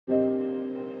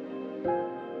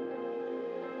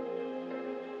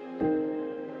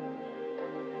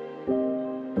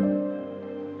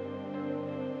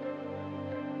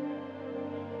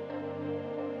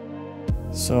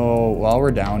So while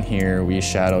we're down here, we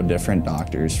shadow different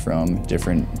doctors from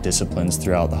different disciplines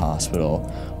throughout the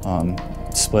hospital,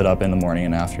 split up in the morning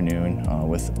and afternoon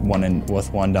with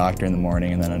one doctor in the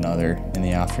morning and then another in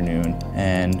the afternoon.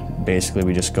 And basically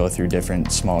we just go through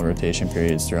different small rotation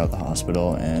periods throughout the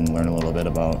hospital and learn a little bit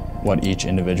about what each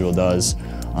individual does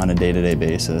on a day-to-day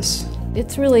basis.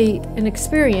 It's really an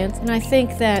experience, and I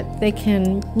think that they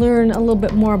can learn a little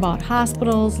bit more about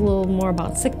hospitals, a little more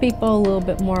about sick people, a little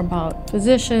bit more about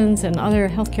physicians and other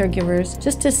healthcare givers,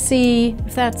 just to see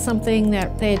if that's something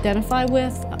that they identify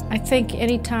with. I think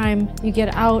anytime you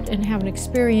get out and have an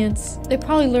experience, they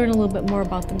probably learn a little bit more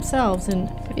about themselves and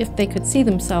if they could see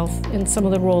themselves in some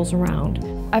of the roles around.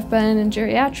 I've been in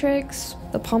geriatrics,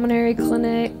 the pulmonary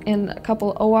clinic, and a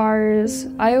couple ORs.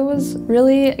 I was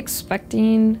really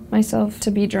expecting myself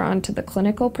to be drawn to the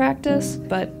clinical practice,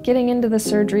 but getting into the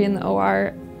surgery in the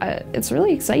OR, it's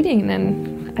really exciting,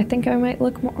 and I think I might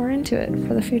look more into it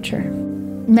for the future.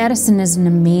 Medicine is an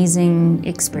amazing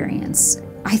experience.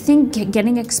 I think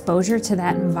getting exposure to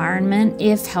that environment,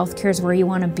 if healthcare is where you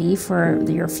want to be for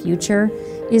your future,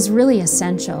 is really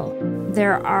essential.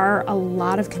 There are a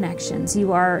lot of connections.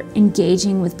 You are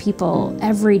engaging with people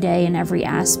every day in every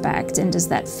aspect, and does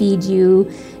that feed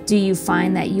you? Do you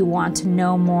find that you want to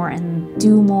know more and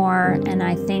do more? And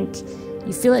I think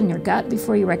you feel it in your gut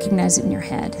before you recognize it in your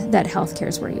head, that healthcare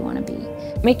is where you want to be.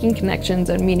 Making connections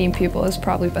and meeting people has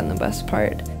probably been the best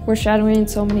part. We're shadowing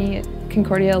so many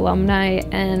Concordia alumni,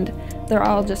 and they're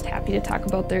all just happy to talk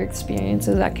about their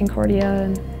experiences at Concordia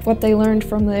and what they learned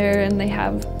from there, and they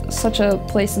have such a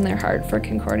place in their heart for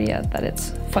Concordia that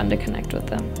it's fun to connect with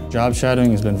them. Job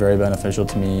shadowing has been very beneficial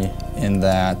to me in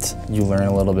that you learn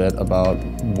a little bit about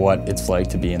what it's like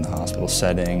to be in the hospital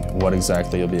setting, what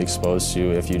exactly you'll be exposed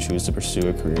to if you choose to pursue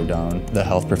a career down the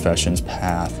health profession's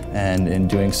path. And in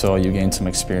doing so, you gain some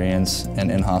experience and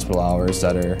in-hospital hours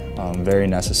that are very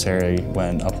necessary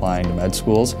when applying to med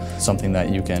schools. Something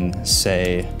that you can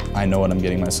say, I know what I'm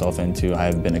getting myself into. I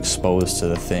have been exposed to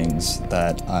the things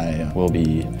that I will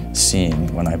be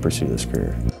seeing when I pursue this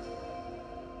career.